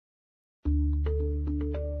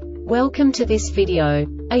Welcome to this video.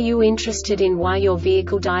 Are you interested in why your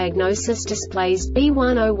vehicle diagnosis displays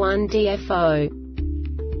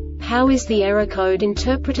B101D-F0? How is the error code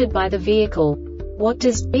interpreted by the vehicle? What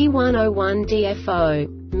does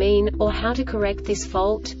B101D-F0 mean, or how to correct this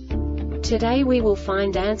fault? Today we will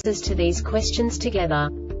find answers to these questions together.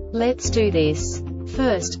 Let's do this.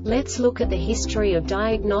 First, let's look at the history of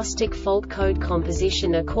diagnostic fault code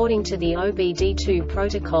composition according to the OBD2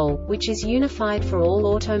 protocol, which is unified for all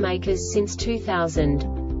automakers since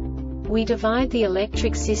 2000. We divide the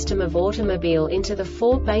electric system of automobile into the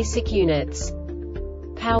four basic units: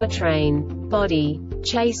 powertrain, body,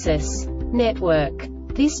 chassis, network.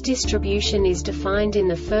 This distribution is defined in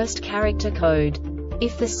the first character code.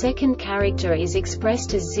 If the second character is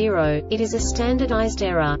expressed as 0, it is a standardized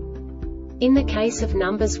error. In the case of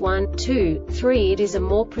numbers 1, 2, 3, it is a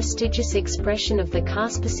more prestigious expression of the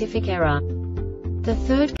car-specific error. The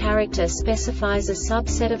third character specifies a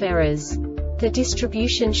subset of errors. The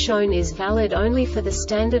distribution shown is valid only for the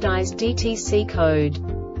standardized DTC code.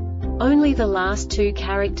 Only the last two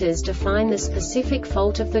characters define the specific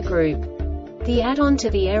fault of the group. The add-on to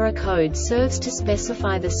the error code serves to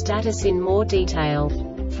specify the status in more detail.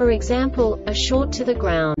 For example, a short to the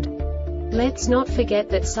ground. Let's not forget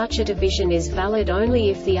that such a division is valid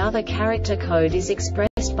only if the other character code is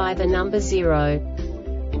expressed by the number 0.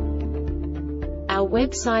 Our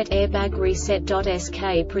website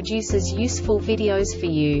airbagreset.sk produces useful videos for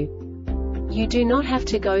you. You do not have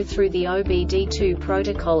to go through the OBD2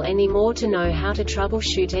 protocol anymore to know how to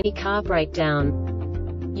troubleshoot any car breakdown.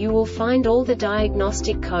 You will find all the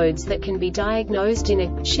diagnostic codes that can be diagnosed in a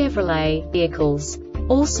Chevrolet vehicles.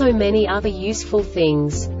 Also many other useful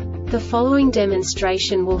things. The following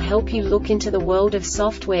demonstration will help you look into the world of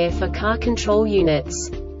software for car control units.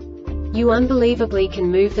 You unbelievably can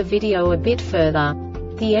move the video a bit further.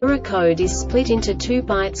 The error code is split into 2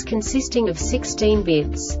 bytes consisting of 16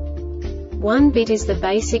 bits. 1 bit is the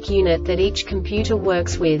basic unit that each computer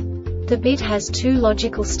works with. The bit has 2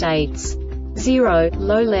 logical states: 0,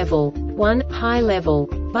 low level, 1, high level.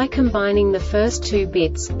 By combining the first 2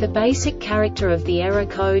 bits, the basic character of the error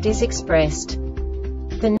code is expressed.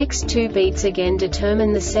 The next 2 beats again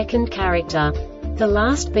determine the second character. The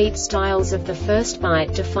last beat styles of the first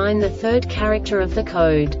byte define the third character of the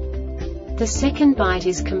code. The second byte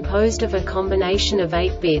is composed of a combination of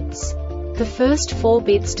 8 bits. The first 4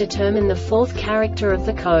 bits determine the fourth character of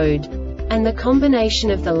the code. And the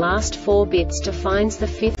combination of the last 4 bits defines the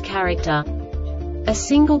fifth character. A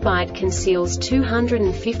single byte conceals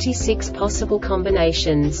 256 possible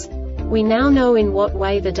combinations. We now know in what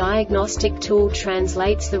way the diagnostic tool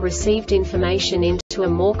translates the received information into a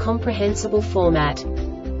more comprehensible format.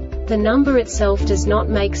 The number itself does not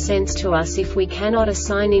make sense to us if we cannot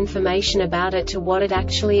assign information about it to what it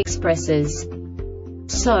actually expresses.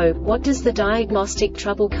 So, what does the Diagnostic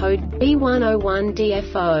Trouble Code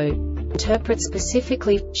B101D-F0 interpret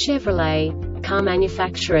specifically for Chevrolet car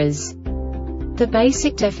manufacturers? The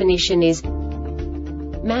basic definition is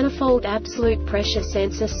Manifold Absolute Pressure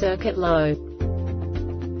Sensor Circuit Low.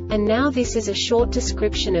 And now this is a short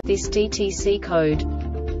description of this DTC code.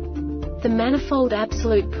 The Manifold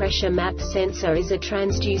Absolute Pressure MAP sensor is a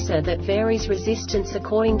transducer that varies resistance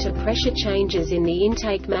according to pressure changes in the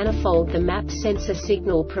intake manifold. The MAP sensor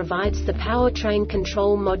signal provides the Powertrain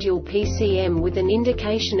Control Module (PCM) with an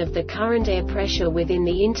indication of the current air pressure within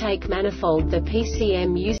the intake manifold. The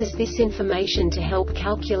PCM uses this information to help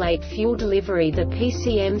calculate fuel delivery. The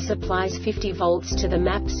PCM supplies 50 volts to the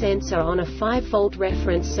MAP sensor on a 5-volt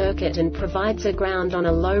reference circuit and provides a ground on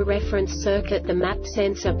a low reference circuit. The MAP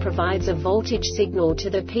sensor provides a voltage signal to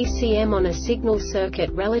the PCM on a signal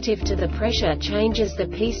circuit relative to the pressure changes. The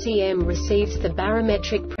PCM receives the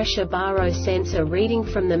barometric pressure BARO sensor reading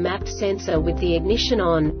from the MAP sensor with the ignition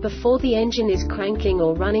on. Before the engine is cranking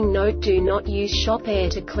or running. Note: do not use shop air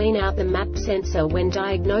to clean out the MAP sensor when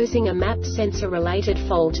diagnosing a MAP sensor related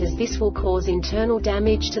fault, as this will cause internal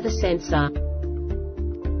damage to the sensor.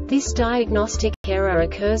 This diagnostic error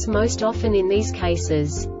occurs most often in these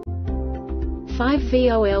cases: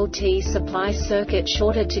 5-volt supply circuit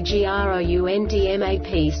shorted to ground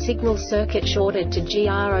MAP signal circuit shorted to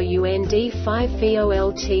ground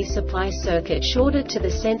 5-volt supply circuit shorted to the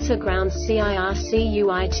sensor ground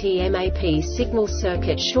CIRCUIT MAP signal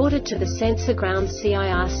circuit shorted to the sensor ground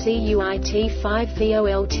CIRCUIT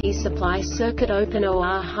 5-volt supply circuit open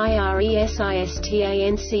OR high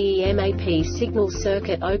RESISTANCE MAP signal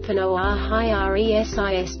circuit open OR high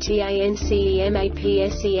RESISTANCE MAP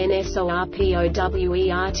SENSORPO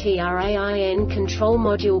WERTRAIN Control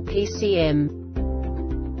Module PCM.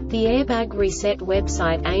 The Airbag Reset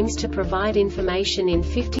website aims to provide information in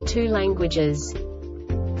 52 languages.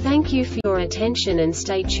 Thank you for your attention and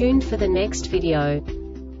stay tuned for the next video.